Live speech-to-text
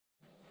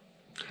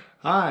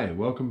Hi,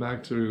 welcome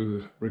back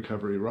to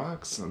Recovery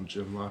Rocks. I'm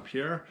Jim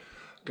LaPierre.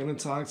 I'm going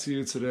to talk to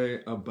you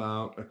today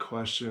about a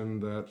question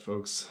that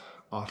folks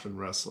often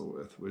wrestle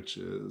with, which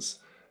is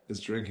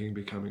drinking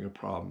becoming a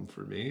problem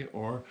for me,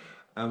 or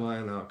am I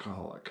an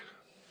alcoholic?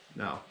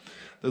 Now,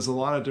 there's a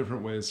lot of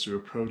different ways to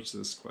approach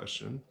this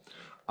question.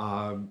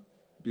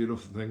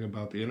 Beautiful thing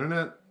about the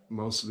internet,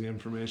 most of the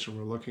information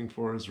we're looking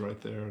for is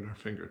right there at our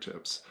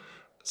fingertips.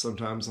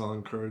 Sometimes I'll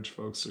encourage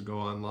folks to go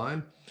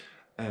online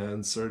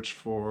and search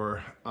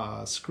for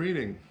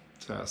screening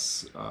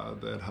tests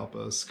that help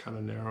us kind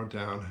of narrow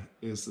down,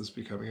 is this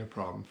becoming a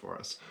problem for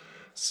us?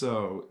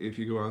 So if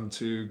you go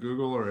onto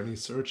Google or any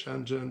search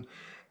engine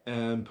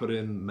and put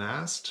in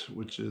MAST,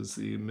 which is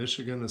the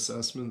Michigan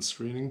Assessment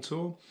Screening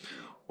Tool,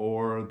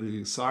 or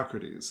the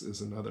Socrates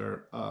is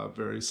another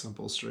very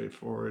simple,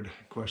 straightforward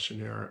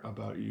questionnaire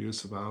about your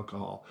use of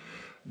alcohol.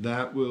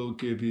 That will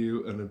give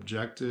you an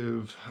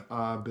objective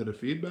bit of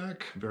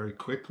feedback very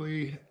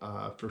quickly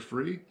for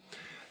free.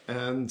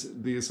 And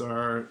these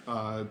are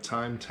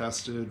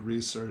time-tested,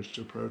 researched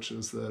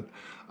approaches that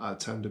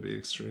tend to be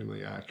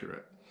extremely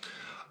accurate.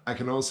 I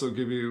can also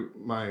give you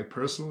my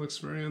personal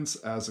experience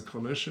as a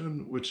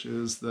clinician, which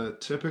is that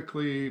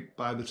typically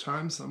by the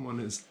time someone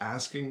is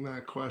asking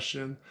that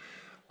question,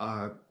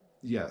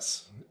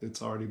 yes,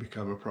 it's already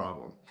become a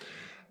problem.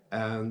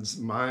 And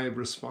my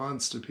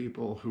response to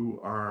people who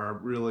are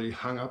really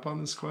hung up on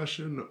this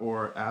question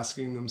or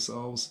asking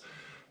themselves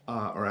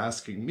or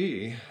asking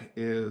me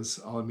is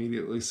I'll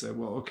immediately say,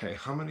 well, okay,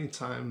 how many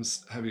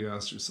times have you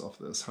asked yourself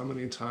this? How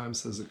many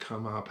times has it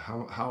come up?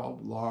 How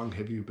long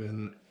have you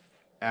been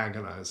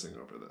agonizing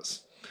over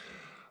this?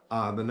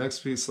 The next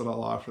piece that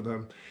I'll offer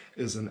them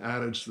is an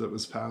adage that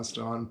was passed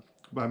on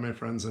by my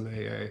friends in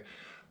AA,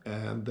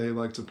 and they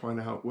like to point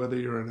out whether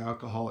you're an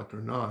alcoholic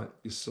or not,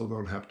 you still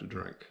don't have to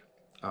drink,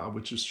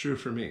 which is true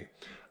for me.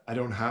 I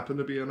don't happen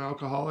to be an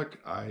alcoholic.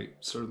 I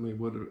certainly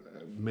would have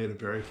made a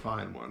very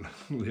fine one.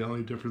 The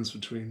only difference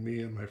between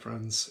me and my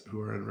friends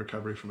who are in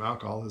recovery from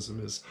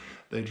alcoholism is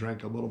they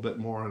drank a little bit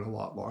more and a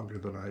lot longer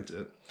than I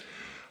did.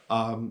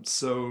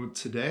 So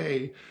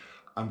today,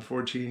 I'm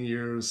 14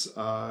 years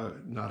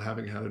not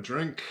having had a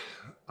drink.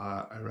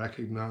 I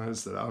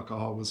recognize that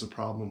alcohol was a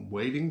problem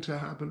waiting to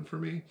happen for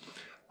me.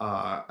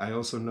 I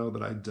also know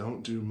that I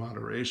don't do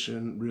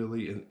moderation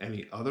really in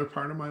any other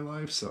part of my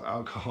life, so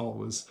alcohol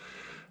was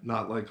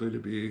not likely to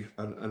be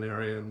an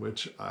area in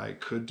which I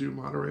could do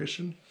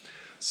moderation.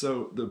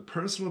 So the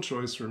personal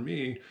choice for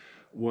me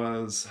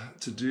was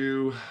to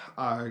do,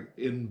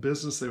 in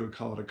business they would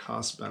call it a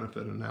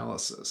cost-benefit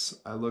analysis.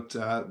 I looked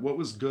at what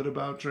was good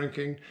about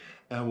drinking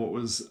and what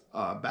was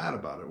bad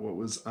about it, what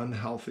was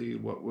unhealthy,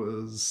 what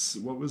was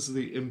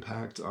the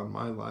impact on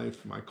my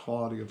life, my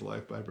quality of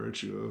life by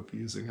virtue of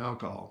using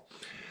alcohol.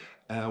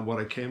 And what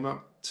I came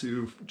up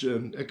to,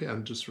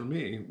 again, just for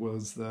me,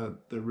 was that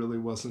there really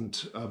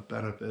wasn't a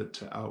benefit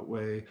to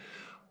outweigh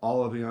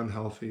all of the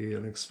unhealthy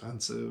and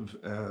expensive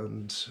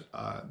and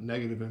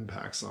negative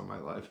impacts on my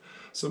life.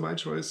 So my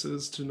choice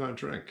is to not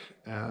drink.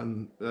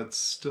 And that's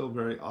still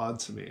very odd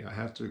to me. I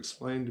have to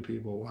explain to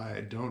people why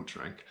I don't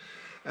drink.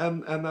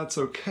 And that's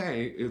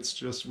okay. It's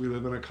just we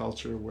live in a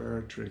culture where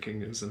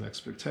drinking is an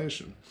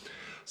expectation.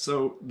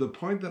 So the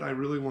point that I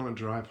really want to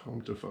drive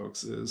home to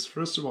folks is,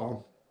 first of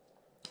all,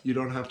 you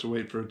don't have to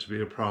wait for it to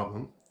be a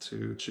problem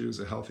to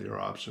choose a healthier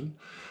option.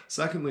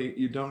 Secondly,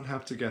 you don't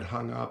have to get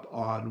hung up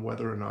on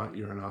whether or not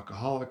you're an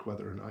alcoholic,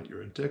 whether or not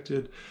you're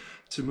addicted,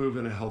 to move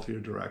in a healthier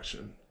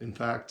direction. In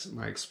fact,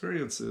 my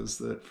experience is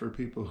that for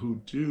people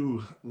who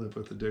do live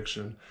with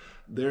addiction,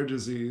 their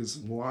disease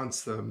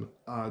wants them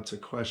to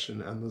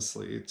question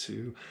endlessly,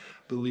 to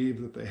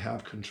believe that they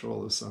have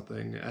control of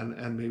something,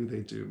 and maybe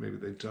they do, maybe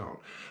they don't.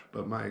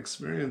 But my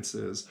experience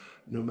is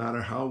no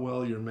matter how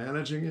well you're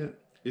managing it,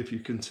 if you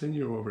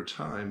continue over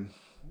time,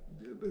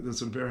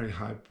 there's a very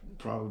high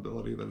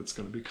probability that it's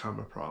going to become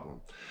a problem.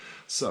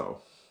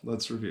 So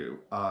let's review.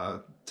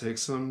 Take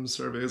some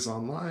surveys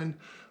online,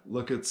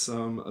 look at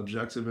some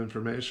objective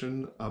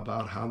information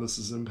about how this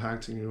is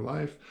impacting your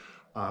life.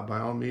 By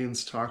all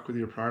means, talk with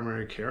your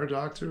primary care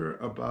doctor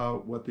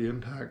about what the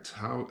impact,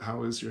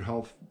 how is your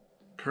health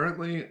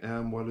currently,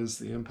 and what is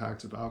the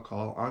impact of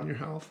alcohol on your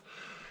health.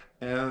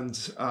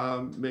 And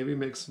maybe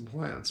make some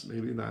plans.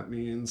 Maybe that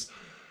means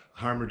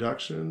harm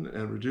reduction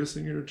and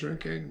reducing your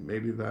drinking.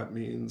 Maybe that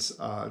means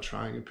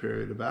trying a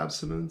period of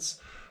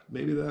abstinence.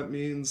 Maybe that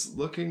means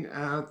looking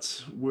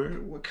at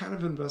what kind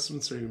of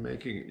investments are you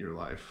making in your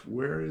life?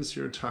 Where is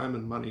your time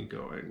and money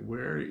going?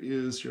 Where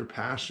is your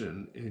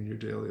passion in your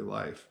daily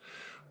life?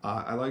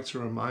 I like to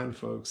remind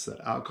folks that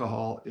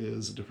alcohol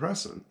is a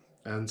depressant.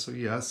 And so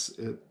yes,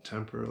 it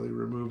temporarily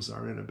removes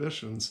our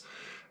inhibitions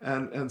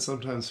and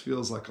sometimes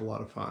feels like a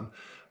lot of fun.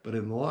 But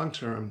in the long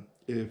term,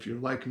 if you're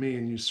like me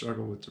and you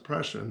struggle with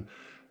depression,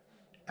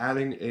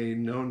 adding a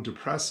known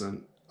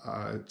depressant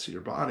to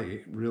your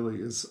body really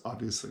is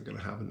obviously going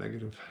to have a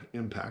negative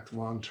impact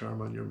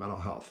long-term on your mental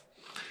health.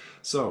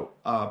 So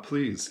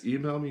please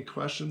email me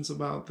questions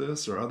about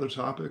this or other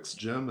topics,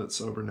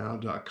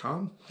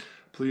 jim@sobernow.com.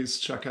 Please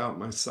check out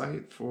my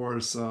site for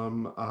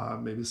some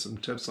maybe some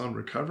tips on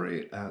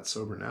recovery at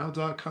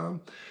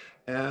sobernow.com.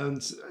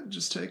 And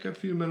just take a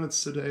few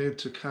minutes today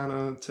to kind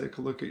of take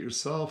a look at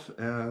yourself.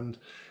 And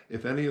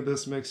if any of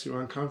this makes you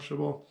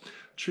uncomfortable,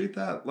 treat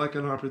that like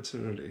an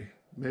opportunity.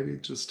 Maybe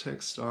just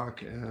take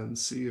stock and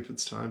see if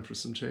it's time for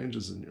some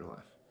changes in your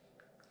life.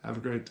 Have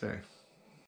a great day.